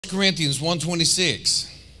Corinthians 1:26.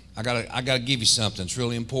 I gotta give you something. It's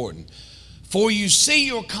really important. For you see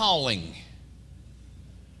your calling.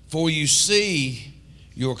 For you see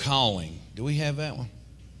your calling. Do we have that one?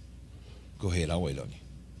 Go ahead, I'll wait on you.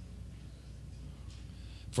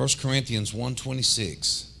 1 Corinthians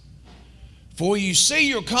 1:26. For you see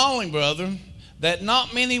your calling, brother, that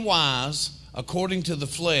not many wise, according to the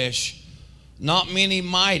flesh, not many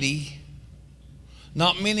mighty,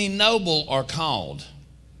 not many noble are called.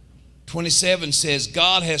 27 says,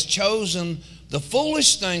 God has chosen the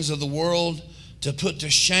foolish things of the world to put to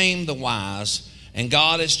shame the wise, and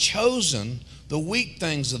God has chosen the weak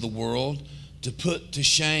things of the world to put to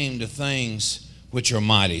shame the things which are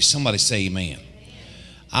mighty. Somebody say amen.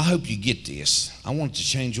 I hope you get this. I want it to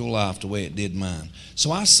change your life the way it did mine.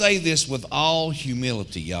 So I say this with all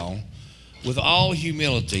humility, y'all. With all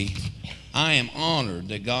humility, I am honored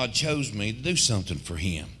that God chose me to do something for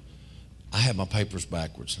him. I have my papers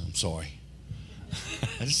backwards. I'm sorry.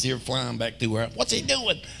 I just hear flying back through where, what's he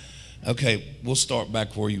doing? Okay, we'll start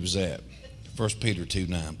back where you was at. 1 Peter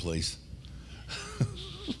 2:9, please.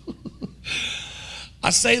 I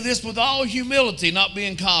say this with all humility, not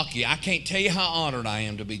being cocky. I can't tell you how honored I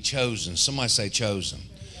am to be chosen. Somebody say chosen.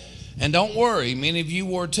 And don't worry, many of you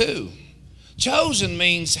were too. Chosen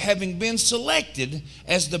means having been selected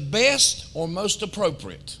as the best or most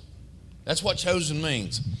appropriate. That's what chosen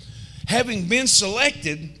means. Having been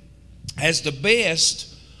selected as the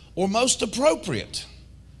best or most appropriate.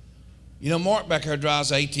 You know, Mark back there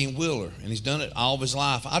drives an 18-wheeler, and he's done it all of his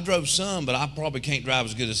life. I drove some, but I probably can't drive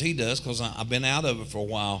as good as he does because I've been out of it for a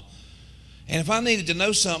while. And if I needed to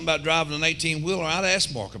know something about driving an 18-wheeler, I'd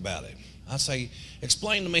ask Mark about it. I'd say,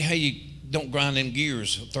 explain to me how you don't grind them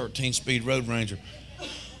gears, a 13-speed Road Ranger.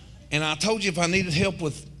 And I told you if I needed help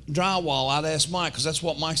with drywall, I'd ask Mike, because that's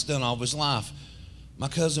what Mike's done all of his life. My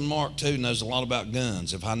cousin Mark, too, knows a lot about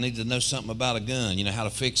guns. If I need to know something about a gun, you know, how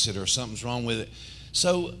to fix it or something's wrong with it.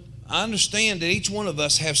 So I understand that each one of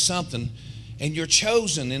us have something, and you're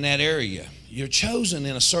chosen in that area. You're chosen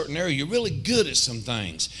in a certain area. You're really good at some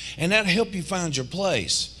things, and that'll help you find your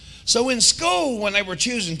place. So in school, when they were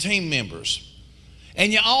choosing team members,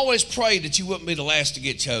 and you always prayed that you wouldn't be the last to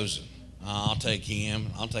get chosen. Oh, I'll take him.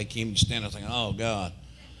 I'll take him. You stand there thinking, oh, God.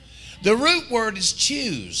 The root word is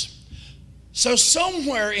choose. So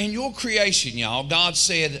somewhere in your creation, y'all, God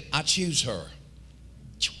said, I choose her.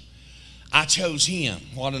 I chose him.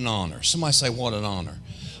 What an honor. Somebody say, what an honor.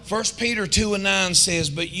 1 Peter 2:9 says,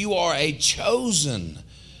 but you are a chosen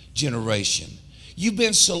generation. You've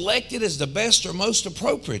been selected as the best or most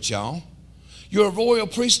appropriate, y'all. You're a royal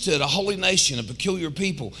priesthood, a holy nation, a peculiar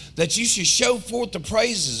people, that you should show forth the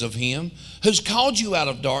praises of him who's called you out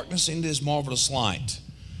of darkness into his marvelous light.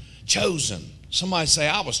 Chosen. Somebody say,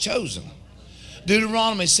 I was chosen.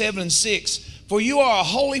 Deuteronomy 7:6, for you are a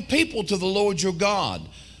holy people to the Lord your God.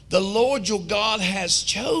 The Lord your God has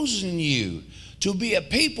chosen you to be a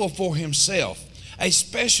people for himself, a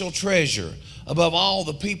special treasure above all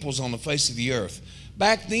the peoples on the face of the earth.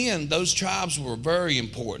 Back then, those tribes were very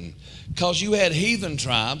important because you had heathen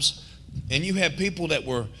tribes and you had people that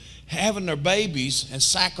were having their babies and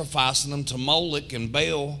sacrificing them to Moloch and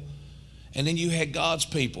Baal. And then you had God's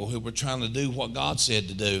people who were trying to do what God said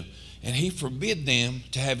to do. And he forbid them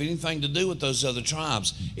to have anything to do with those other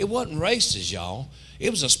tribes. It wasn't races, y'all. It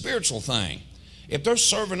was a spiritual thing. If they're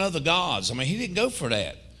serving other gods, I mean, he didn't go for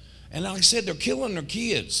that. And like I said, they're killing their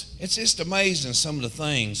kids. It's just amazing some of the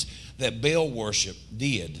things that Baal worship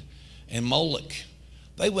did. And Moloch,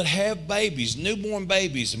 they would have babies, newborn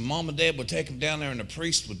babies, and mom and dad would take them down there and the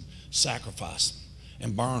priest would sacrifice them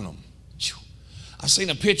and burn them. I seen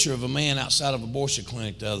a picture of a man outside of an abortion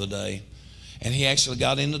clinic the other day, and he actually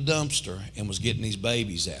got in the dumpster and was getting these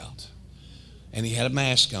babies out. And he had a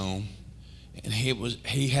mask on, and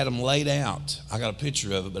he had them laid out. I got a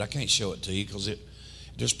picture of it, but I can't show it to you because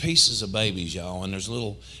there's pieces of babies, y'all, and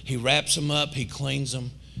he wraps them up, he cleans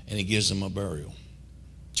them, and he gives them a burial.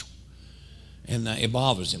 And it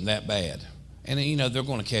bothers him that bad. And, you know, they're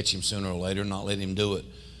going to catch him sooner or later, not let him do it.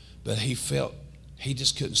 But he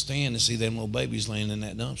just couldn't stand to see them little babies laying in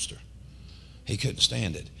that dumpster. He couldn't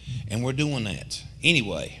stand it. And we're doing that.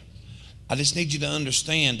 Anyway, I just need you to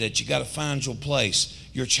understand that you got to find your place.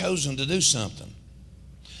 You're chosen to do something.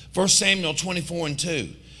 1 Samuel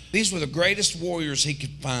 24:2. These were the greatest warriors he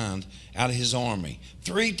could find out of his army.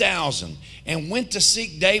 3,000. And went to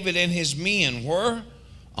seek David and his men. Where?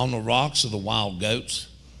 On the rocks of the wild goats.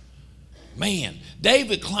 Man,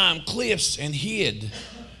 David climbed cliffs and hid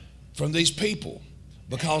from these people.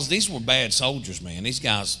 Because these were bad soldiers, man.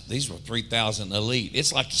 These were 3,000 elite.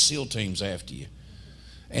 It's like the SEAL teams after you.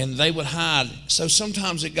 And they would hide. So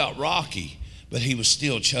sometimes it got rocky. but he was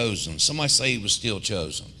still chosen. Somebody say he was still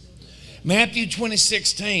chosen. Matthew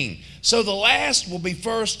 20:16. So the last will be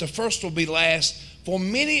first, the first will be last. For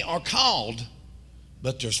many are called,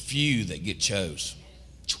 but there's few that get chosen.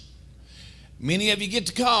 Many of you get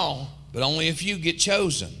the call, but only a few get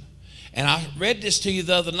chosen. And I read this to you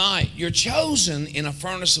the other night. You're chosen in a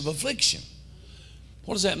furnace of affliction.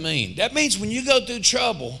 What does that mean? That means when you go through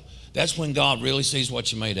trouble, that's when God really sees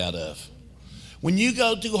what you're made out of. When you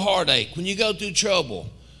go through heartache, when you go through trouble,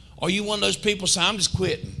 are you one of those people say, I'm just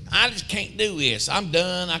quitting. I just can't do this. I'm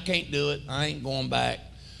done. I can't do it. I ain't going back.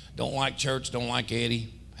 Don't like church. Don't like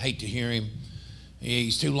Eddie. Hate to hear him.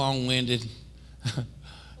 He's too long-winded.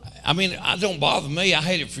 I mean, it don't bother me. I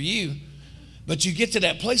hate it for you. But you get to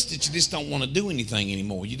that place that you just don't want to do anything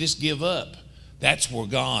anymore. You just give up. That's where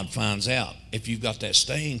God finds out if you've got that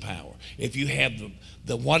staying power. If you have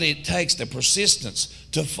the what it takes, the persistence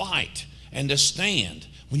to fight and to stand.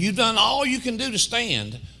 When you've done all you can do to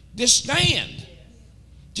stand, just stand.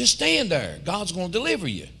 Just stand there. God's going to deliver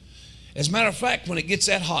you. As a matter of fact, when it gets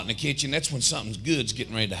that hot in the kitchen, that's when something good's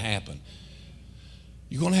getting ready to happen.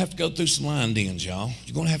 You're going to have to go through some lion dens, y'all.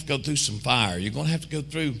 You're going to have to go through some fire. You're going to have to go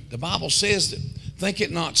through. The Bible says that, think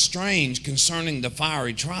it not strange concerning the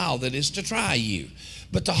fiery trial that is to try you.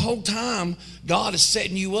 But the whole time, God is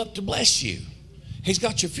setting you up to bless you. He's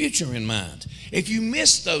got your future in mind. If you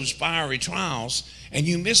miss those fiery trials and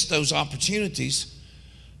you miss those opportunities,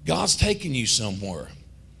 God's taking you somewhere.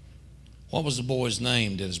 What was the boy's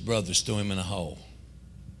name that his brothers threw him in a hole?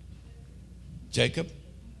 Jacob?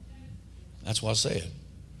 That's what I said.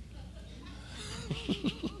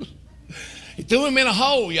 He threw him in a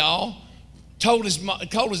hole, y'all. Told his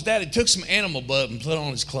daddy, took some animal blood and put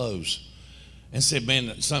on his clothes. And said,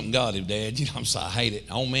 man, something got him, Dad. You know, I'm sorry, I hate it.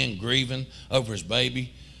 Old man grieving over his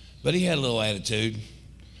baby. But he had a little attitude.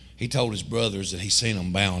 He told his brothers that he seen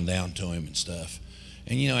them bowing down to him and stuff.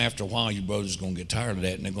 And, you know, after a while, your brother's going to get tired of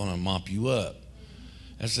that and they're going to mop you up.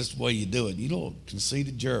 That's just the way you do it. You little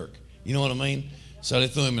conceited jerk. You know what I mean? So they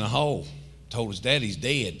threw him in a hole. Told his dad he's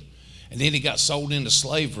dead. And then he got sold into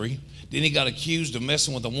slavery. Then he got accused of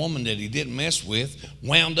messing with a woman that he didn't mess with.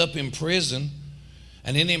 Wound up in prison.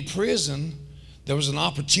 And then in prison, there was an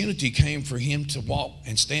opportunity came for him to walk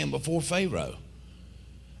and stand before Pharaoh.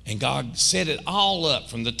 And God set it all up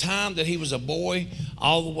from the time that he was a boy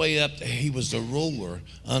all the way up to he was the ruler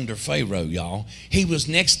under Pharaoh, y'all. He was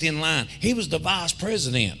next in line. He was the vice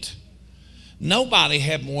president. Nobody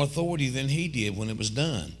had more authority than he did when it was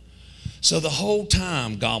done. So the whole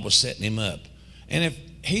time God was setting him up. And if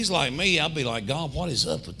he's like me, I'll be like, God, what is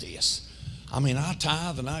up with this? I mean, I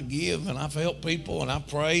tithe and I give and I've helped people and I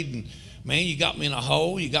prayed and man, you got me in a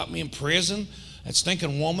hole. You got me in prison. That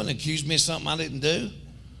stinking woman accused me of something I didn't do.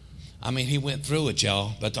 I mean, he went through it,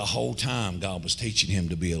 y'all. But the whole time, God was teaching him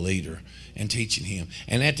to be a leader and teaching him.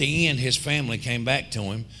 And at the end, his family came back to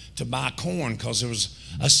him to buy corn because there was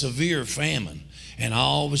a severe famine. And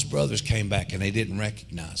all of his brothers came back and they didn't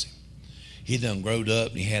recognize him. He done growed up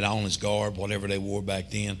and he had on his garb, whatever they wore back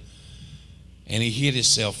then. And he hid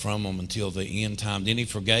himself from them until the end time. Then he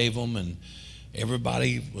forgave them and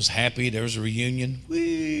everybody was happy. There was a reunion.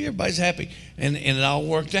 Whee, everybody's happy. And it all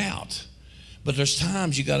worked out. But there's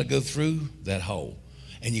times you got to go through that hole.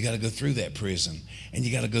 And you got to go through that prison. And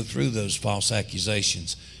you got to go through those false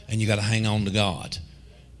accusations. And you got to hang on to God.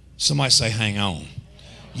 Somebody say hang on.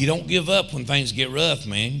 You don't give up when things get rough,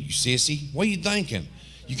 man. You sissy. What are you thinking?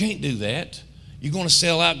 You can't do that. You're going to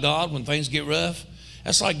sell out God when things get rough?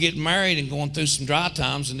 That's like getting married and going through some dry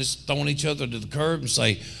times and just throwing each other to the curb and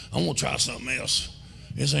say, I'm going to try something else.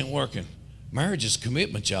 This ain't working. Marriage is a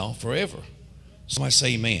commitment, y'all, forever. Somebody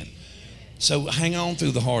say amen. So hang on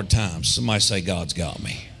through the hard times. Somebody say, God's got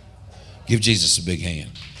me. Give Jesus a big hand.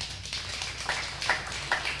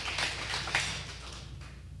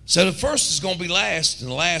 So the first is going to be last, and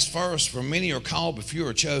the last first, for many are called, but few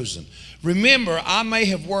are chosen. Remember, I may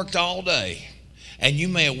have worked all day, and you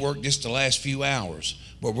may have worked just the last few hours,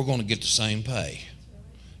 but we're going to get the same pay.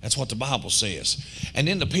 That's what the Bible says. And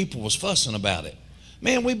then the people was fussing about it.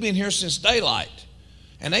 Man, we've been here since daylight.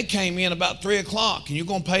 And they came in about 3 o'clock, and you're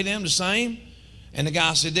going to pay them the same? And the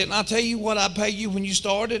guy said, didn't I tell you what I paid you when you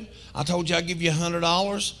started? I told you I'd give you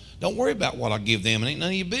 $100. Don't worry about what I give them. It ain't none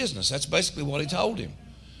of your business. That's basically what he told him.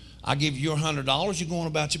 I give you your $100, you're going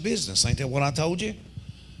about your business. Ain't that what I told you?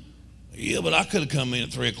 Yeah, but I could have come in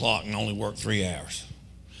at 3 o'clock and only worked 3 hours.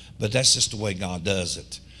 But that's just the way God does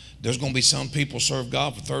it. There's going to be some people serve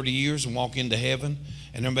God for 30 years and walk into heaven,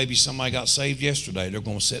 and there may be somebody got saved yesterday. They're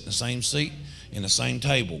going to sit in the same seat, in the same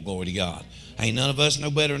table, glory to God. Ain't none of us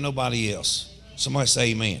no better than nobody else. Somebody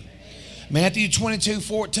say amen. Matthew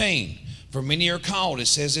 22:14. For many are called, it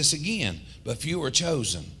says this again, but few are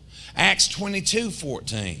chosen. Acts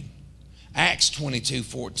 22:14. Acts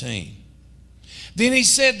 22:14. Then he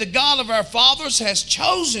said, the God of our fathers has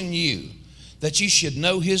chosen you, that you should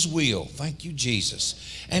know his will. Thank you,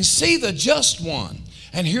 Jesus. And see the just one,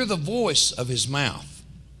 and hear the voice of his mouth.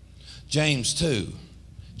 James 2.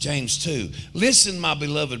 James 2. Listen, my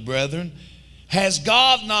beloved brethren, has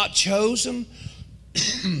God not chosen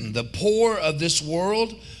the poor of this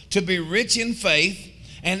world to be rich in faith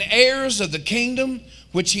and heirs of the kingdom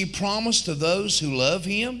which he promised to those who love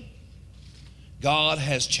him? God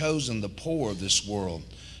has chosen the poor of this world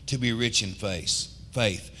to be rich in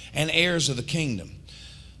faith and heirs of the kingdom.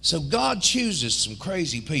 So God chooses some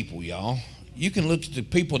crazy people, y'all. You can look at the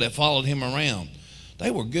people that followed him around. They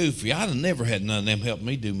were goofy. I'd have never had none of them help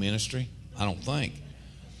me do ministry, I don't think.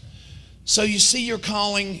 So you see your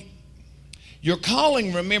calling. Your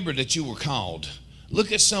calling, remember that you were called.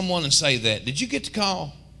 Look at someone and say that. Did you get the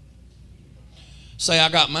call? Say, I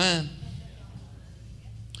got mine.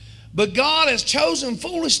 But God has chosen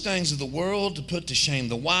foolish things of the world to put to shame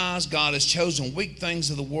the wise. God has chosen weak things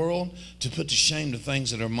of the world to put to shame the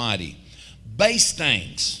things that are mighty. Base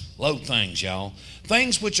things, low things, y'all.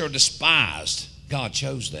 Things which are despised, God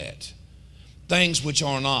chose that. Things which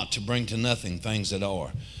are not, to bring to nothing things that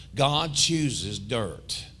are. God chooses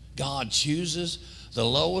dirt. God chooses the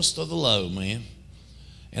lowest of the low, man.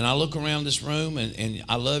 And I look around this room, and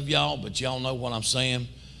I love y'all, but y'all know what I'm saying.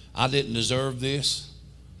 I didn't deserve this.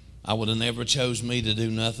 I would have never chose me to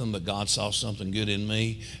do nothing, but God saw something good in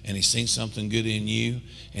me, and he seen something good in you,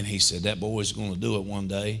 and he said, that boy's going to do it one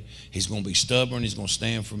day. He's going to be stubborn. He's going to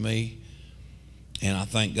stand for me. And I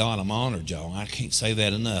thank God. I'm honored, y'all. I can't say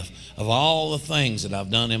that enough. Of all the things that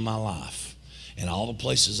I've done in my life and all the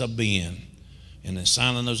places I've been, and then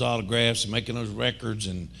signing those autographs and making those records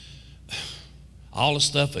and all the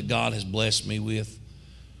stuff that God has blessed me with,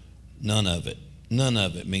 none of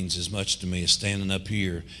it means as much to me as standing up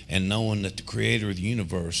here and knowing that the creator of the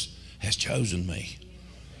universe has chosen me.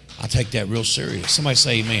 I take that real serious. Somebody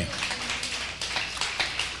say amen.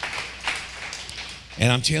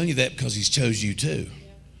 And I'm telling you that because he's chose you too.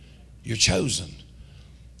 You're chosen.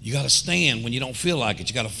 You got to stand when you don't feel like it.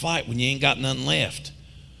 You got to fight when you ain't got nothing left.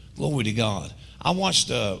 Glory to God. I watched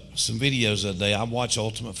some videos the other day. I watch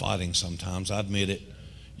Ultimate Fighting sometimes. I admit it.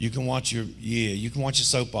 You can watch your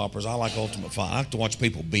soap operas. I like Ultimate Fighting. I like to watch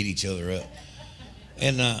people beat each other up.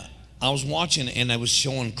 And I was watching, and they was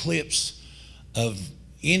showing clips of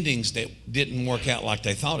endings that didn't work out like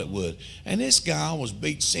they thought it would. And this guy was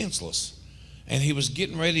beat senseless. And he was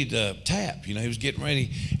getting ready to tap. He was getting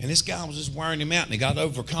ready. And this guy was just wearing him out, and he got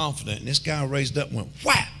overconfident. And this guy raised up and went,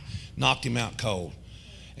 whap, knocked him out cold.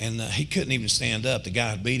 And he couldn't even stand up. The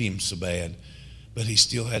guy beat him so bad, but he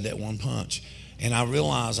still had that one punch. And I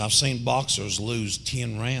realized I've seen boxers lose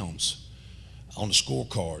 10 rounds on the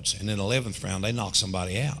scorecards, and in the 11th round, they knock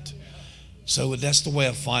somebody out. So that's the way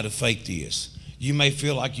a fight of faith is. You may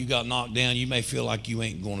feel like you got knocked down. You may feel like you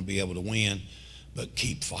ain't going to be able to win, but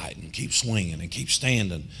keep fighting, keep swinging, and keep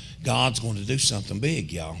standing. God's going to do something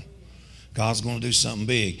big, y'all. God's going to do something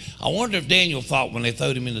big. I wonder if Daniel thought when they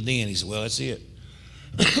throwed him in the den, he said, well, that's it.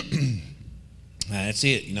 That's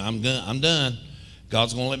it. I'm done.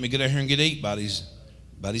 God's going to let me get out here and get eat by these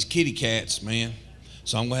kitty cats, man.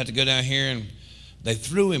 So I'm going to have to go down here, and they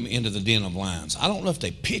threw him into the den of lions. I don't know if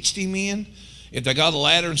they pitched him in, if they got a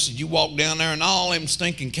ladder and said, you walk down there, and all them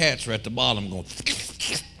stinking cats are at the bottom going,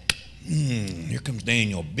 here comes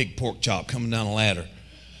Daniel, big pork chop coming down the ladder.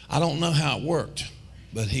 I don't know how it worked,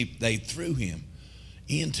 but they threw him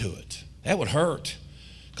into it. That would hurt,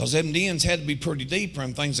 because them dens had to be pretty deep for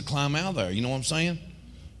them things to climb out of there. You know what I'm saying?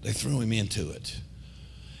 They threw him into it.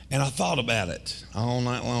 And I thought about it all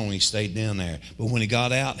night long. He stayed down there. But when he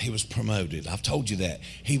got out, he was promoted. I've told you that.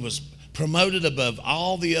 He was promoted above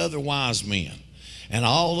all the other wise men. And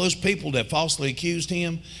all those people that falsely accused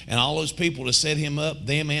him and all those people that set him up,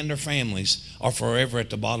 them and their families are forever at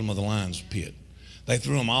the bottom of the lion's pit. They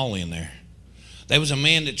threw them all in there. There was a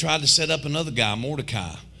man that tried to set up another guy,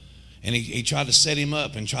 Mordecai. And he tried to set him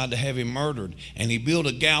up and tried to have him murdered. And he built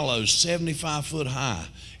a gallows 75 foot high.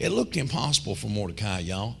 It looked impossible for Mordecai,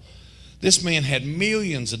 y'all. This man had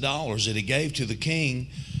millions of dollars that he gave to the king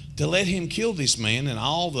to let him kill this man and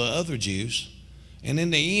all the other Jews. And in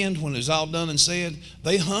the end, when it was all done and said,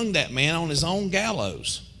 they hung that man on his own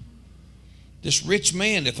gallows. This rich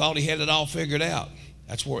man that thought he had it all figured out.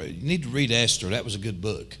 That's where you need to read Esther. That was a good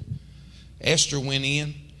book. Esther went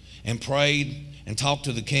in and prayed and talked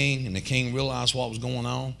to the king, and the king realized what was going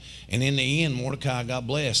on. And in the end, Mordecai got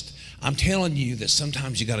blessed. I'm telling you that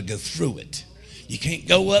sometimes you got to go through it. You can't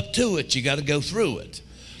go up to it. You got to go through it.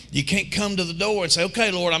 You can't come to the door and say,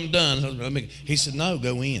 okay, Lord, I'm done. He said, no,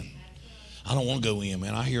 go in. I don't want to go in,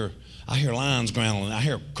 man. I hear lions growling. I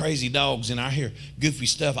hear crazy dogs, and I hear goofy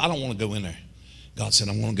stuff. I don't want to go in there. God said,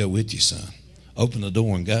 I'm going to go with you, son. Open the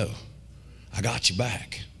door and go. I got you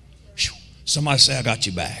back. Somebody say, I got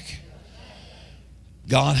you back.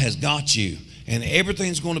 God has got you, and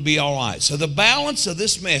everything's going to be all right. So the balance of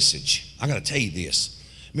this message, I got to tell you this.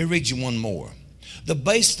 Let me read you one more. The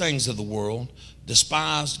base things of the world,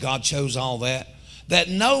 despised, God chose all that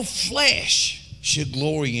no flesh should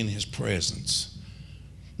glory in his presence.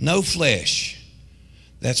 No flesh.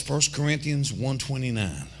 That's 1 Corinthians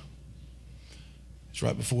 1:29. It's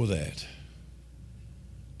right before that.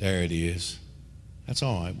 There it is. That's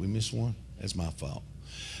all right. We missed one. That's my fault.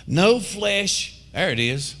 No flesh, there it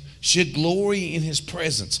is, should glory in his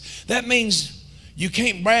presence. That means you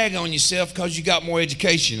can't brag on yourself because you got more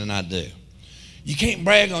education than I do. You can't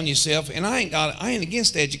brag on yourself, and I ain't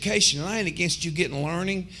against education, and I ain't against you getting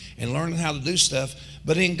learning and learning how to do stuff,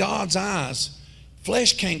 but in God's eyes,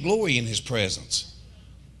 flesh can't glory in his presence.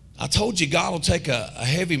 I told you God will take a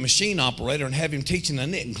heavy machine operator and have him teaching a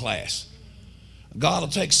knitting class. God will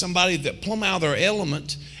take somebody that plumb out of their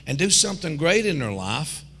element and do something great in their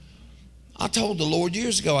life. I told the Lord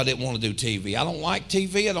years ago I didn't want to do TV. I don't like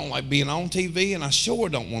TV. I don't like being on TV, and I sure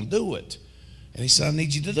don't want to do it. And he said, I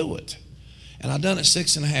need you to do it. And I've done it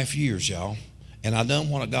 6.5 years, y'all. And I've done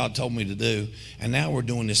what God told me to do. And now we're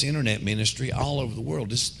doing this internet ministry all over the world.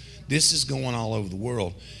 This is going all over the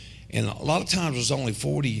world. And a lot of times there's only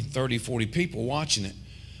 40 people watching it.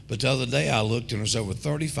 But the other day I looked, and there's over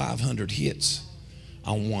 3,500 hits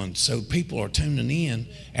on one. So people are tuning in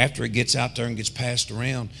after it gets out there and gets passed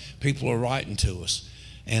around. People are writing to us.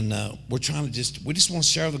 And we just want to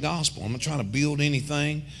share the gospel. I'm not trying to build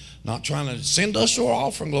anything. Not trying to send us your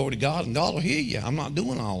offering, glory to God, and God will hear you. I'm not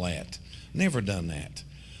doing all that. Never done that.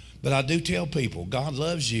 But I do tell people, God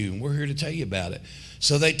loves you, and we're here to tell you about it.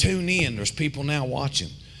 So they tune in. There's people now watching.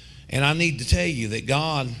 And I need to tell you that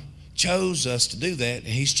God chose us to do that, and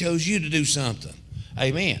he's chose you to do something.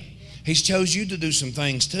 Amen. He's chose you to do some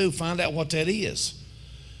things too. Find out what that is.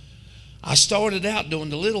 I started out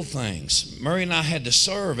doing the little things. Murray and I had to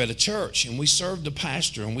serve at a church, and we served the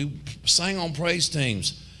pastor, and we sang on praise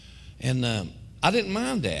teams. And I didn't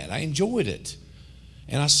mind that. I enjoyed it.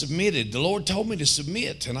 And I submitted. The Lord told me to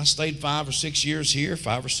submit. And I stayed 5 or 6 years here,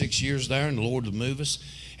 5 or 6 years there, and the Lord would move us.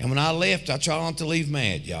 And when I left, I tried not to leave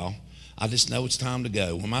mad, y'all. I just know it's time to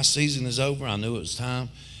go. When my season is over, I knew it was time.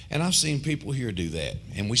 And I've seen people here do that.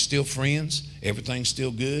 And we're still friends. Everything's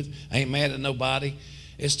still good. I ain't mad at nobody.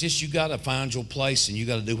 It's just you got to find your place, and you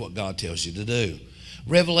got to do what God tells you to do.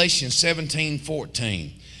 Revelation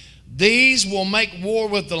 17:14. These will make war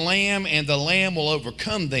with the Lamb, and the Lamb will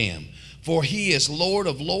overcome them. For he is Lord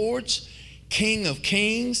of lords, King of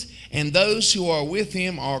kings, and those who are with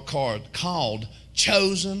him are called,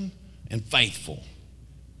 chosen, and faithful.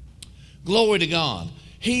 Glory to God.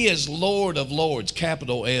 He is Lord of lords,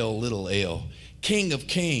 capital L, little l. King of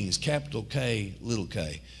kings, capital K, little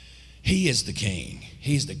k. He is the king.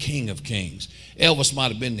 He's the King of kings. Elvis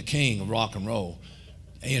might have been the king of rock and roll.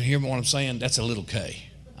 And hear what I'm saying? That's a little k.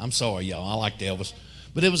 I'm sorry, y'all. I liked Elvis.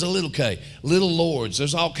 But it was a little K. Little lords.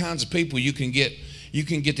 There's all kinds of people you can get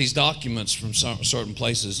these documents from certain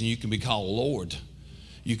places, and you can be called Lord.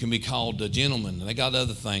 You can be called a gentleman. And they got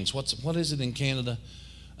other things. What is it in Canada?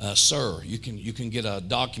 Sir. You can get a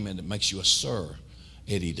document that makes you a sir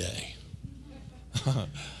any day.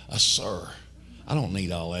 A sir. I don't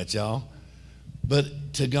need all that, y'all.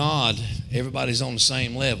 But to God, everybody's on the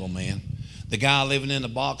same level, man. The guy living in the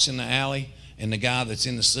box in the alley and the guy that's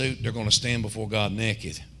in the suit, they're going to stand before God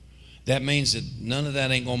naked. That means that none of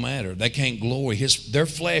that ain't going to matter. They can't glory. Their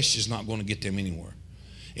flesh is not going to get them anywhere.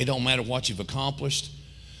 It don't matter what you've accomplished.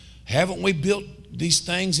 Haven't we built these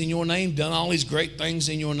things in your name, done all these great things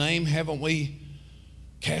in your name? Haven't we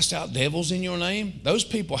cast out devils in your name? Those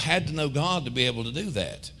people had to know God to be able to do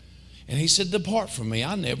that. And he said, depart from me.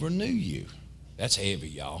 I never knew you. That's heavy,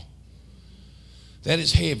 y'all. That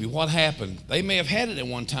is heavy. What happened? They may have had it at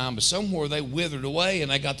one time, but somewhere they withered away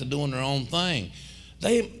and they got to doing their own thing.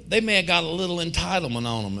 They may have got a little entitlement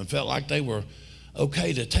on them and felt like they were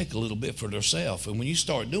okay to take a little bit for themselves. And when you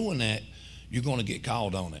start doing that, you're going to get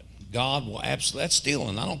called on it. God will absolutely, that's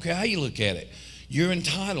stealing. I don't care how you look at it. You're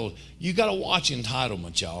entitled. You got to watch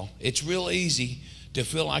entitlement, y'all. It's real easy to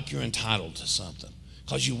feel like you're entitled to something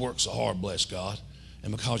because you work so hard, bless God,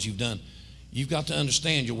 and because you've got to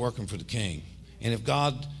understand you're working for the King. And if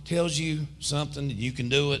God tells you something, you can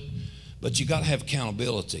do it, but you got to have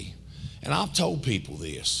accountability. And I've told people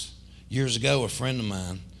this. Years ago, a friend of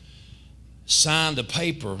mine signed a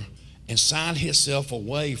paper, and signed himself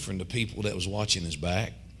away from the people that was watching his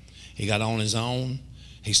back. He got on his own.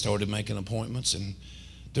 He started making appointments, and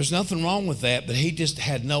there's nothing wrong with that, but he just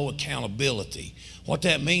had no accountability. What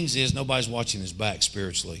that means is nobody's watching his back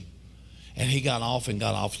spiritually. And he got off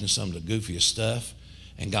into some of the goofiest stuff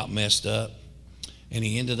and got messed up. And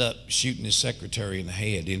he ended up shooting his secretary in the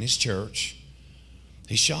head in his church.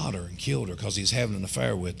 He shot her and killed her because he was having an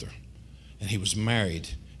affair with her. And he was married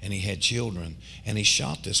and he had children. And he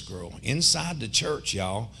shot this girl inside the church,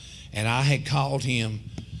 y'all. And I had called him,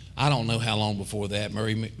 I don't know how long before that.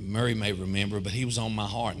 Murray may remember, but he was on my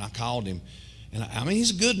heart. And I called him. And I mean,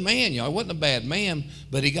 he's a good man, y'all. He wasn't a bad man,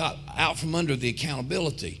 but he got out from under the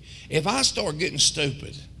accountability. If I start getting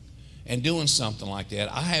stupid and doing something like that,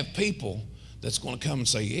 I have people that's going to come and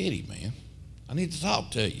say, Eddie, man, I need to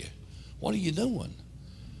talk to you. What are you doing?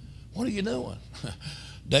 What are you doing?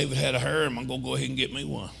 David had a harem. I'm going to go ahead and get me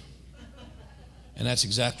one. And that's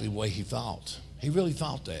exactly the way he thought. He really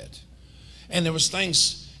thought that. And there was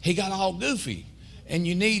things, he got all goofy. And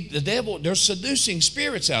you need the devil. There's seducing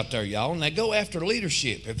spirits out there, y'all, and they go after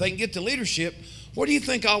leadership. If they can get the leadership, where do you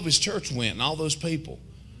think all of his church went and all those people?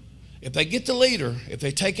 If they get the leader, if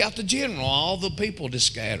they take out the general, all the people just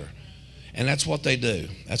scatter. And that's what they do.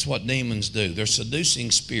 That's what demons do. They're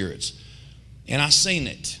seducing spirits. And I seen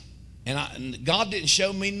it. And God didn't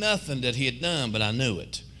show me nothing that he had done, but I knew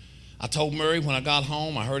it. I told Murray when I got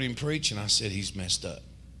home, I heard him preach, and I said, he's messed up.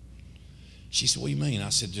 She said, what do you mean? I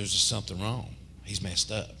said, there's just something wrong. He's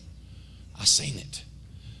messed up. I seen it.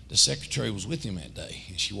 The secretary was with him that day,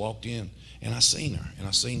 and she walked in, and I seen her, and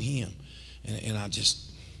I seen him. And I just,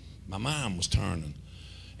 my mind was turning.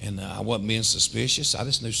 And I wasn't being suspicious. I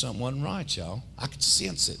just knew something wasn't right, y'all. I could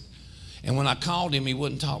sense it. And when I called him, he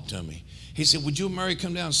wouldn't talk to me. He said, would you and Murray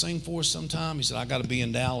come down and sing for us sometime? He said, I got to be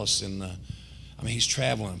in Dallas. And he's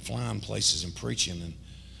traveling, flying places and preaching.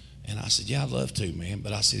 And I said, yeah, I'd love to, man.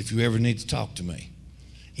 But I said, if you ever need to talk to me,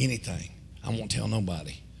 anything, I won't tell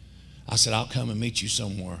nobody. I said, I'll come and meet you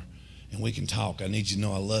somewhere and we can talk. I need you to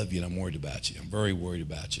know I love you and I'm worried about you. I'm very worried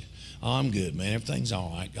about you. Oh, I'm good, man. Everything's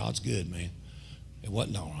all right. God's good, man. It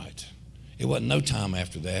wasn't all right. It wasn't no time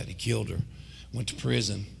after that. He killed her, went to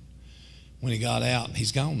prison. When he got out,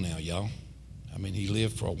 he's gone now, y'all. I mean, he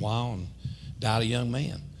lived for a while and died a young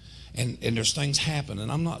man. And there's things happen.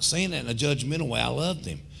 And I'm not saying that in a judgmental way. I loved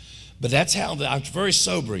him. But that's how, it's very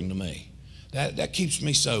sobering to me. That keeps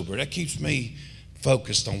me sober. That keeps me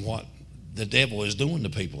focused on what the devil is doing to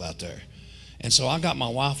people out there. And so I got my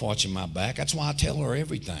wife watching my back. That's why I tell her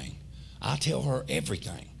everything. I tell her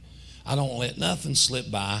everything. I don't let nothing slip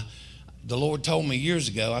by. The Lord told me years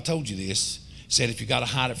ago, I told you this, he said, if you got to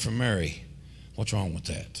hide it from Mary, what's wrong with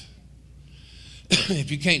that?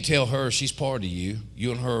 If you can't tell her she's part of you,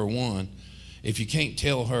 you and her are one. If you can't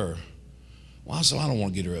tell her, well, I said, I don't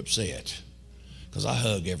want to get her upset. Because I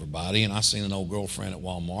hug everybody, and I seen an old girlfriend at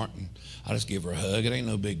Walmart, and I just give her a hug. It ain't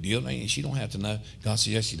no big deal. She don't have to know. God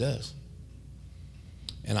said, yes, she does.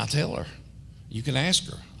 And I tell her, you can ask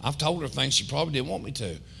her. I've told her things she probably didn't want me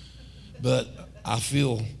to. But I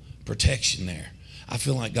feel protection there. I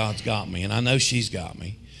feel like God's got me, and I know she's got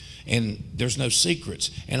me. And there's no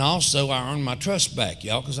secrets. And also, I earned my trust back,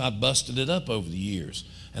 y'all, because I'd busted it up over the years.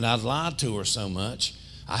 And I'd lied to her so much,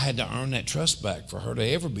 I had to earn that trust back for her to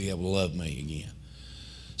ever be able to love me again.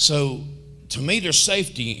 So, to me, there's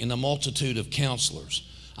safety in a multitude of counselors.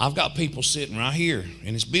 I've got people sitting right here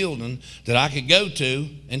in this building that I could go to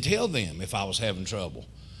and tell them if I was having trouble.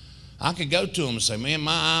 I could go to them and say, man,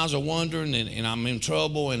 my eyes are wandering and I'm in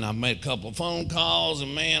trouble and I've made a couple of phone calls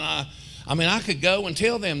and man, I could go and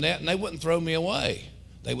tell them that and they wouldn't throw me away.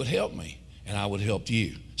 They would help me and I would help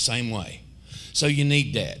you. Same way. So you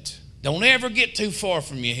need that. Don't ever get too far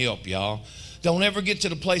from your help, y'all. Don't ever get to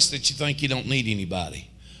the place that you think you don't need anybody.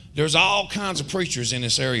 There's all kinds of preachers in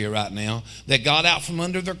this area right now that got out from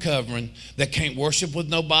under their covering, that can't worship with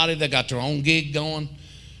nobody, that got their own gig going.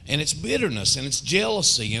 And it's bitterness and it's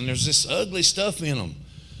jealousy and there's this ugly stuff in them.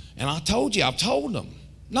 And I've told them.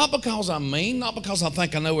 Not because I'm mean, not because I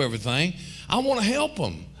think I know everything. I want to help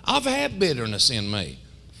them. I've had bitterness in me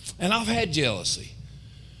and I've had jealousy.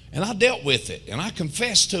 And I dealt with it and I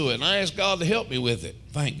confessed to it and I asked God to help me with it.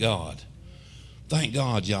 Thank God. Thank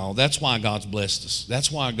God, y'all. That's why God's blessed us.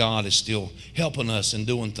 That's why God is still helping us and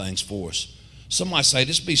doing things for us. Somebody say,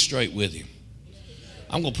 just be straight with Him.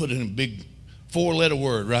 I'm going to put it in a big 4-letter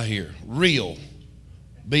word right here. Real.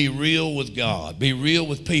 Be real with God. Be real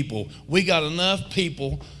with people. We got enough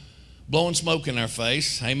people blowing smoke in our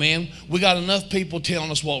face. Amen. We got enough people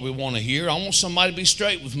telling us what we want to hear. I want somebody to be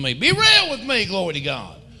straight with me. Be real with me, glory to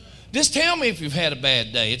God. Just tell me if you've had a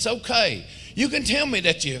bad day. It's okay. You can tell me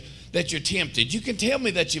that you that you're tempted. You can tell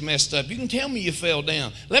me that you messed up. You can tell me you fell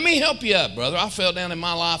down. Let me help you up, brother. I fell down in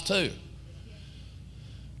my life too.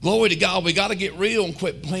 Glory to God. We got to get real and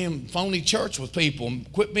quit playing phony church with people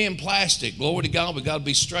and quit being plastic. Glory to God. We got to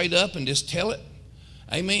be straight up and just tell it.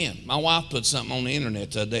 Amen. My wife put something on the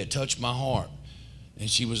internet the other day. It touched my heart. And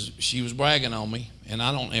she was bragging on me. And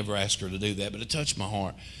I don't ever ask her to do that, but it touched my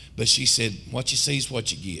heart. But she said, what you see is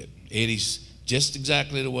what you get. Eddie's just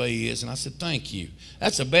exactly the way he is. And I said, thank you.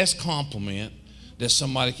 That's the best compliment that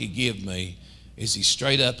somebody could give me, is he's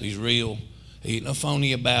straight up, he's real. He ain't no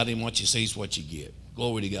phony about him. What you see is what you get.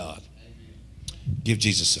 Glory to God. Amen. Give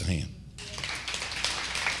Jesus a hand.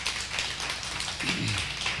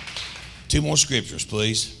 Two more scriptures,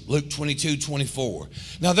 please. Luke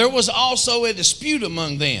 22:24. Now there was also a dispute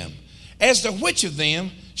among them as to which of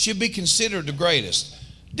them should be considered the greatest.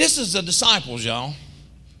 This is the disciples, y'all.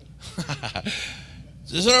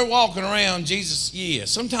 So they're walking around, Jesus,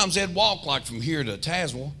 sometimes they'd walk like from here to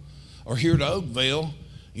Tazewell or here to Oakville,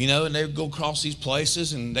 and they'd go across these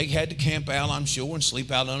places, and they had to camp out, I'm sure, and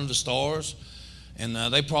sleep out under the stars. And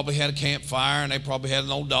they probably had a campfire, and they probably had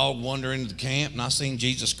an old dog wandering into the camp. And I seen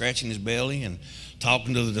Jesus scratching his belly and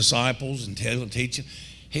talking to the disciples and teaching.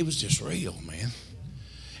 He was just real, man.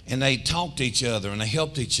 And they talked to each other, and they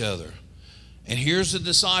helped each other. And here's the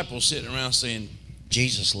disciples sitting around saying,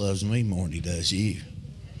 Jesus loves me more than he does you.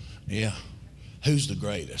 Yeah. Who's the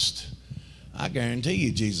greatest? I guarantee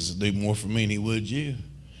you Jesus will do more for me than he would you.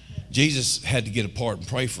 Jesus had to get apart and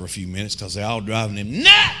pray for a few minutes because they're all driving him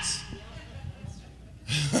nuts.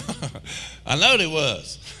 I know they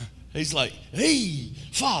was. He's like, hey,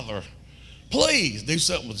 Father, please do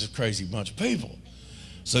something with this crazy bunch of people.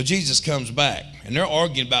 So Jesus comes back, and they're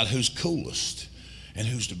arguing about who's coolest and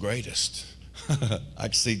who's the greatest. I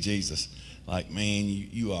can see Jesus like, man,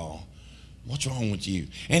 you all, what's wrong with you?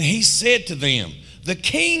 And he said to them, the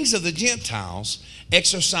kings of the Gentiles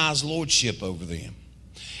exercise lordship over them,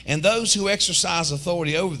 and those who exercise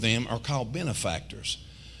authority over them are called benefactors.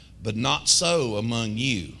 But not so among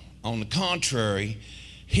you. On the contrary,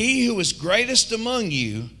 he who is greatest among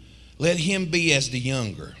you, let him be as the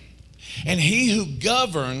younger. And he who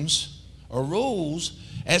governs or rules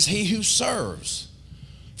as he who serves.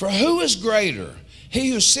 For who is greater,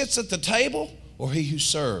 he who sits at the table or he who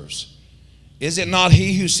serves? Is it not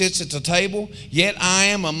he who sits at the table? Yet I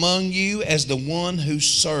am among you as the one who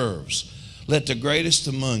serves. Let the greatest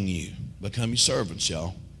among you become your servants,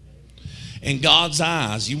 y'all. In God's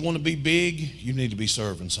eyes, you want to be big, you need to be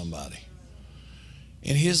serving somebody.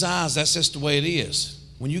 In his eyes, that's just the way it is.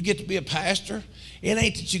 When you get to be a pastor, it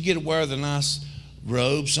ain't that you get to wear the nice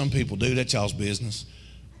robes. Some people do. That's y'all's business.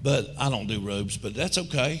 But I don't do robes, but that's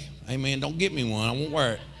okay. Amen. Don't get me one. I won't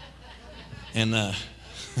wear it. And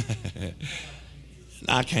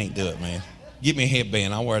I can't do it, man. Give me a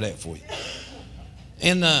headband. I'll wear that for you.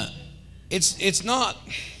 And it's not...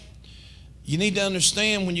 You need to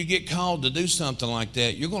understand, when you get called to do something like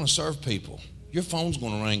that, you're going to serve people. Your phone's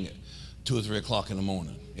going to ring at 2 or 3 o'clock in the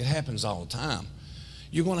morning. It happens all the time.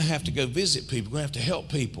 You're going to have to go visit people. You're going to have to help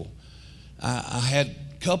people. I had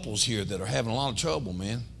couples here that are having a lot of trouble,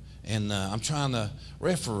 man. And I'm trying to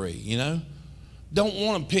referee, Don't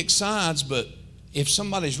want to pick sides, but if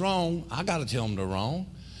somebody's wrong, I got to tell them they're wrong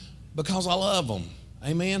because I love them.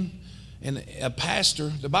 Amen. And a pastor,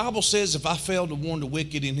 the Bible says, if I fail to warn the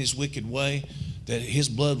wicked in his wicked way, that his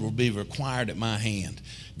blood will be required at my hand.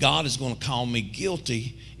 God is going to call me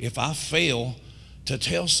guilty if I fail to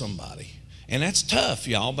tell somebody. And that's tough,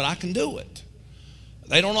 y'all, but I can do it.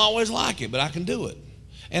 They don't always like it, but I can do it.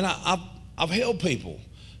 And I've held people.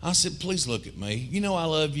 I said, please look at me. You know I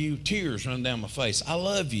love you. Tears run down my face. I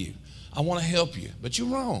love you. I want to help you. But you're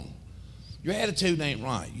wrong. Your attitude ain't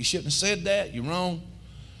right. You shouldn't have said that. You're wrong.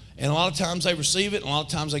 And a lot of times they receive it, and a lot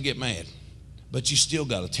of times they get mad. But you still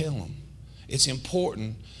got to tell them. It's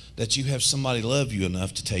important that you have somebody love you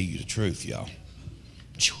enough to tell you the truth, y'all.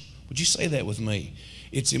 Would you say that with me?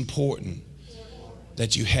 It's important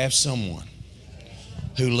that you have someone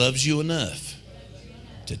who loves you enough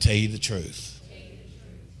to tell you the truth.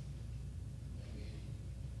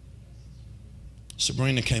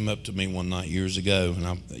 Sabrina came up to me one night years ago,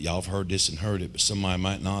 and y'all have heard this and heard it, but somebody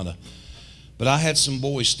might not have. But I had some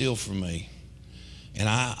boys steal from me, and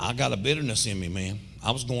I got a bitterness in me, man.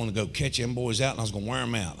 I was going to go catch them boys out, and I was going to wear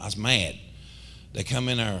them out. I was mad. They come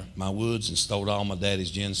in my woods and stole all my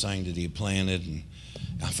daddy's ginseng that he had planted, and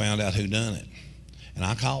I found out who done it. And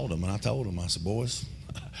I called them, and I told them, I said, boys,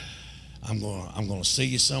 I'm going to see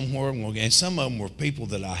you somewhere. And some of them were people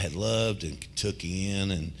that I had loved and took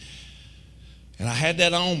in, and I had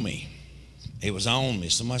that on me. It was on me.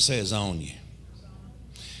 Somebody say it's on you.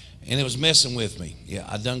 And it was messing with me. Yeah,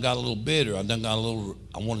 I done got a little bitter. I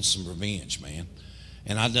wanted some revenge, man.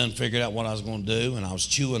 And I done figured out what I was going to do, and I was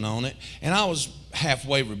chewing on it. And I was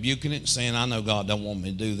halfway rebuking it and saying, I know God don't want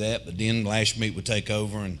me to do that. But then lash meat would take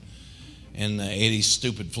over, and Eddie's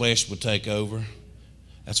stupid flesh would take over.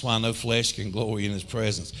 That's why I know flesh can glory in his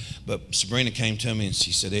presence. But Sabrina came to me and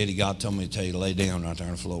she said, Eddie, God told me to tell you to lay down right there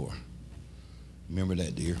on the floor. Remember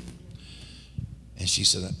that, dear? And she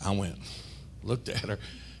said, I went, looked at her,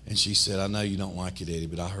 and she said, I know you don't like it, Eddie,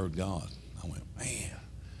 but I heard God. I went, man,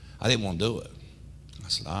 I didn't want to do it. I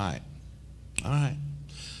said, all right.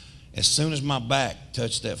 As soon as my back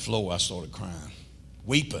touched that floor, I started crying,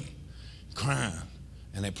 weeping, crying,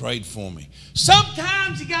 and they prayed for me.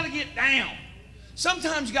 Sometimes you got to get down.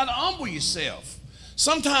 Sometimes you got to humble yourself.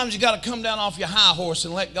 Sometimes you got to come down off your high horse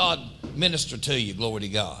and let God minister to you. Glory to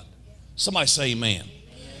God. Somebody say amen.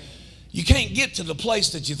 You can't get to the place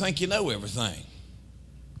that you think you know everything.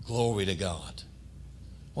 Glory to God.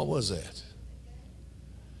 What was that?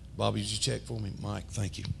 Bobby, did you check for me? Mike,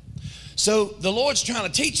 thank you. So the Lord's trying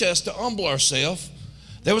to teach us to humble ourselves.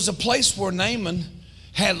 There was a place where Naaman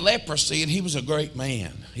had leprosy, and he was a great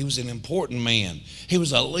man. He was an important man. He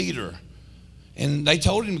was a leader. And they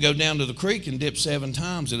told him to go down to the creek and dip 7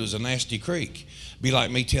 times. It was a nasty creek. Be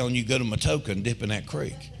like me telling you go to Matoka and dip in that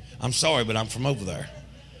creek. I'm sorry, but I'm from over there.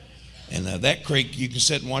 And that creek, you can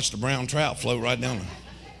sit and watch the brown trout float right down there.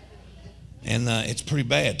 And it's pretty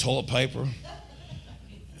bad. Toilet paper.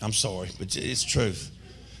 I'm sorry, but it's truth.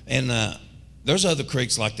 And there's other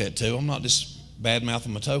creeks like that too. I'm not just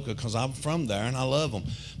bad-mouthing Matoka because I'm from there and I love them.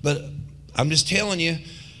 But I'm just telling you,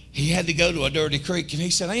 he had to go to a dirty creek. And he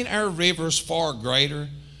said, ain't our rivers far greater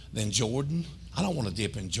than Jordan? I don't want to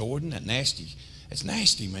dip in Jordan. It's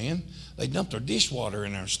nasty, man. They dump their dishwater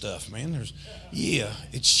in our stuff, man.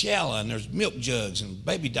 It's shallow, and there's milk jugs and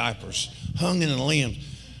baby diapers hung in the limbs.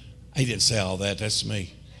 He didn't say all that. That's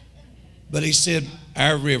me. But he said,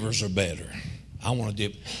 our rivers are better. I want to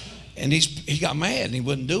dip. And he got mad, and he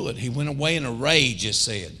wouldn't do it. He went away in a rage, it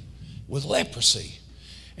said, with leprosy.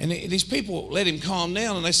 And these people let him calm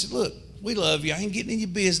down, and they said, look, we love you. I ain't getting in your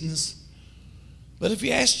business. But if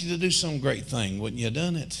he asked you to do some great thing, wouldn't you have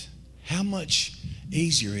done it? How much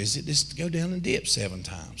easier is it just to go down and dip 7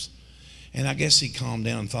 times? And I guess he calmed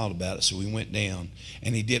down and thought about it, so he went down,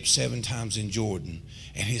 and he dipped 7 times in Jordan,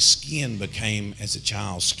 and his skin became as a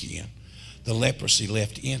child's skin. The leprosy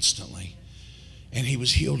left instantly, and he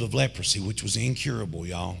was healed of leprosy, which was incurable,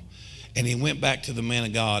 y'all. And he went back to the man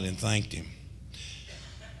of God and thanked him.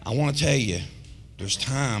 I want to tell you, there's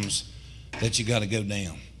times that you got to go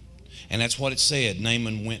down. And that's what it said.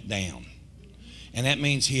 Naaman went down. And that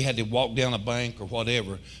means he had to walk down a bank or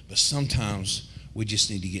whatever. But sometimes we just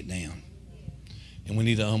need to get down. And we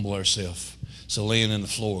need to humble ourselves. So laying in the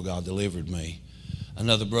floor, God delivered me.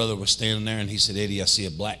 Another brother was standing there and he said, Eddie, I see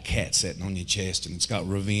a black cat sitting on your chest and it's got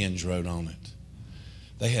revenge wrote on it.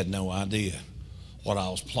 They had no idea what I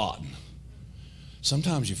was plotting.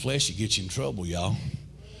 Sometimes your flesh will get you in trouble, y'all.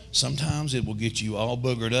 Sometimes it will get you all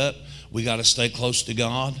boogered up. We got to stay close to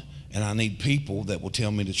God, and I need people that will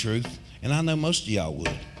tell me the truth. And I know most of y'all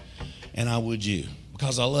would, and I would you,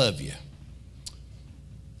 because I love you.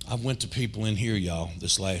 I went to people in here, y'all,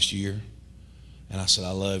 this last year, and I said,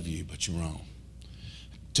 I love you, but you're wrong.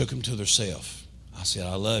 Took them to themselves. I said,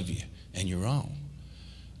 I love you, and you're wrong.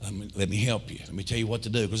 Let me help you. Let me tell you what to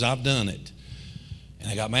do, because I've done it.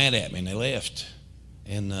 And they got mad at me, and they left,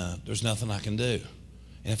 and there's nothing I can do.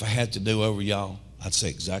 And if I had to do over y'all, I'd say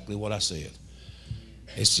exactly what I said.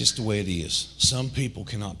 It's just the way it is. Some people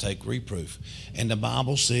cannot take reproof. And the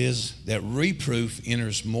Bible says that reproof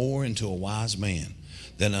enters more into a wise man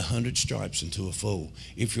than 100 stripes into a fool.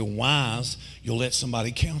 If you're wise, you'll let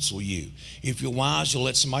somebody counsel you. If you're wise, you'll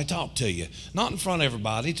let somebody talk to you. Not in front of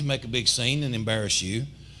everybody to make a big scene and embarrass you.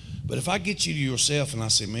 But if I get you to yourself and I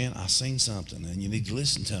say, man, I seen something and you need to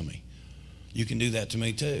listen to me, you can do that to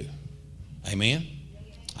me too. Amen?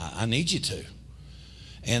 I need you to.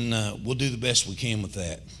 And we'll do the best we can with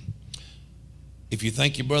that. If you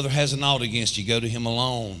think your brother has an ought against you, go to him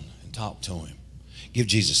alone and talk to him. Give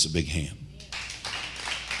Jesus a big hand.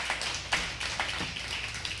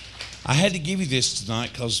 I had to give you this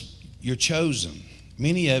tonight because you're chosen.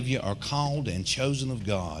 Many of you are called and chosen of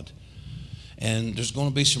God. And there's going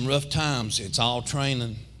to be some rough times. It's all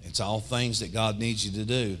training. It's all things that God needs you to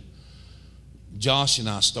do. Josh and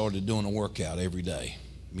I started doing a workout every day.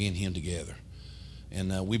 Me and him together.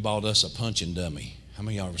 And we bought us a punching dummy. How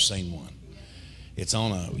many of y'all ever seen one? It's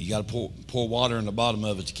on you got to pour water in the bottom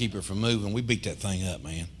of it to keep it from moving. We beat that thing up,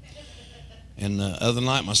 man. And the other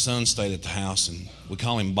night my son stayed at the house and we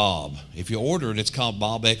call him Bob. If you order it, it's called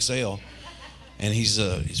Bob XL. And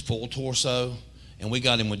he's full torso, and we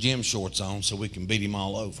got him with gym shorts on so we can beat him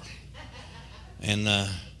all over. And the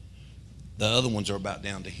other ones are about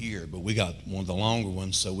down to here, but we got one of the longer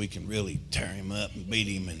ones so we can really tear him up and beat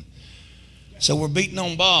him. And so we're beating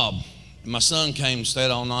on Bob. My son came and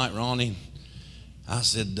stayed all night, Ronnie. I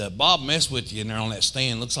said, Bob messed with you in there on that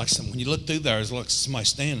stand. Looks like when you look through there, it looks like somebody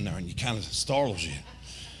standing there, and you kind of startles you.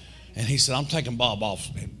 And he said, I'm taking Bob off.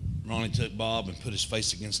 And Ronnie took Bob and put his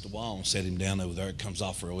face against the wall and set him down over there. It comes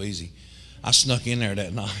off real easy. I snuck in there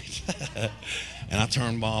that night, and I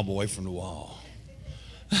turned Bob away from the wall.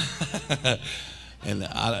 And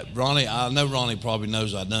I know Ronnie probably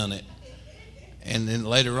knows I done it. And then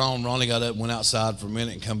later on, Ronnie got up, went outside for a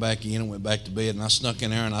minute, and come back in and went back to bed. And I snuck in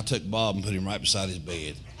there, and I took Bob and put him right beside his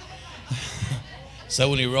bed. So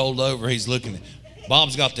when he rolled over, he's looking at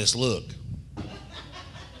Bob's got this look.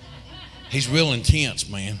 He's real intense,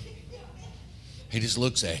 man. He just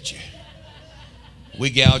looks at you. We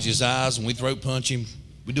gouge his eyes, and we throat punch him.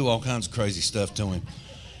 We do all kinds of crazy stuff to him.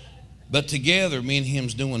 But together, me and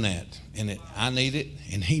him's doing that. And I need it,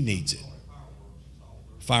 and he needs it.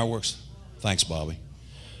 Fireworks. Thanks, Bobby.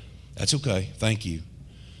 That's okay. Thank you.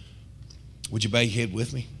 Would you bow your head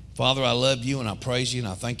with me? Father, I love you and I praise you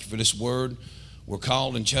and I thank you for this word. We're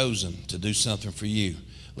called and chosen to do something for you.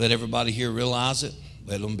 Let everybody here realize it.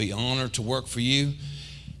 Let them be honored to work for you.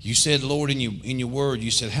 You said, Lord, in your word, you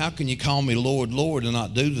said, how can you call me Lord, Lord, and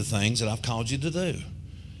not do the things that I've called you to do?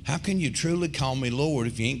 How can you truly call me Lord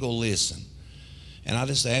if you ain't going to listen? And I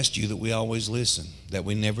just asked you that we always listen, that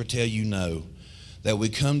we never tell you no, that we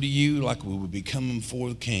come to you like we would be coming before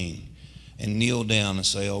the King and kneel down and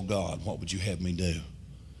say, oh God, what would you have me do?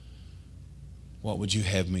 What would you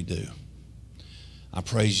have me do? I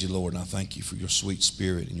praise you, Lord, and I thank you for your sweet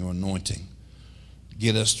spirit and your anointing.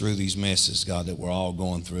 Get us through these messes, God, that we're all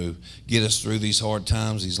going through. Get us through these hard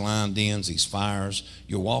times, these lion dens, these fires.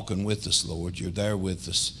 You're walking with us, Lord. You're there with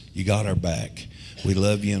us. You got our back. We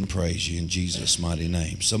love you and praise you in Jesus' mighty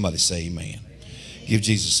name. Somebody say amen. Give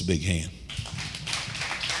Jesus a big hand.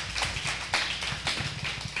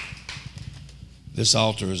 This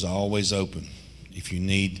altar is always open. If you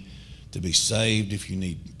need to be saved, if you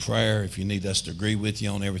need prayer, if you need us to agree with you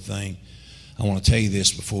on everything, I want to tell you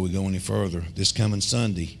this before we go any further. This coming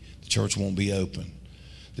Sunday, the church won't be open.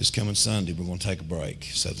 This coming Sunday, we're going to take a break,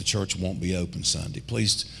 so the church won't be open Sunday.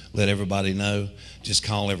 Please let everybody know. Just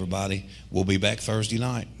call everybody. We'll be back Thursday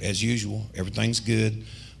night, as usual. Everything's good.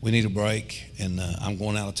 We need a break, and I'm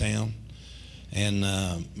going out of town,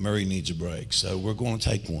 and Murray needs a break, so we're going to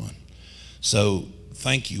take one. So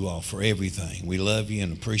thank you all for everything. We love you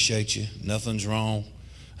and appreciate you. Nothing's wrong.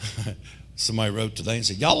 Somebody wrote today and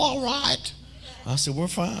said, y'all all right? I said, we're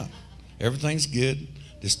fine. Everything's good.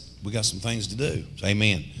 We got some things to do. So,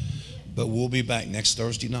 amen. But we'll be back next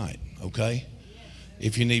Thursday night, okay?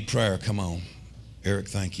 If you need prayer, come on. Eric,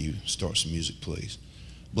 thank you. Start some music, please.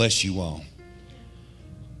 Bless you all.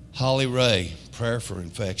 Holly Ray, prayer for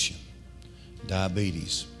infection,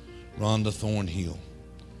 diabetes. Rhonda Thornhill.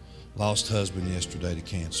 Lost husband yesterday to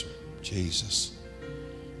cancer. Jesus.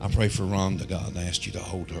 I pray for Rhonda, God, and I asked you to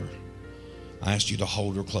hold her. I asked you to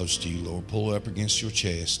hold her close to you, Lord. Pull her up against your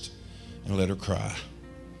chest and let her cry.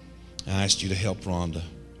 I asked you to help Rhonda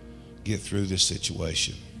get through this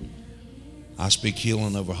situation. I speak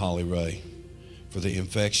healing over Holly Ray for the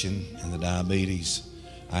infection and the diabetes.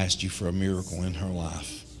 I asked you for a miracle in her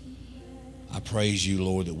life. I praise you,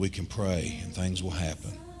 Lord, that we can pray and things will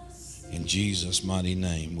happen. In Jesus' mighty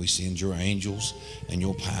name, we send your angels and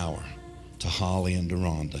your power to Holly and to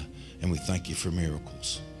Rhonda, and we thank you for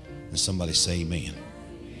miracles. And somebody say amen.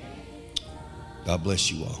 God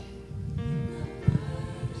bless you all.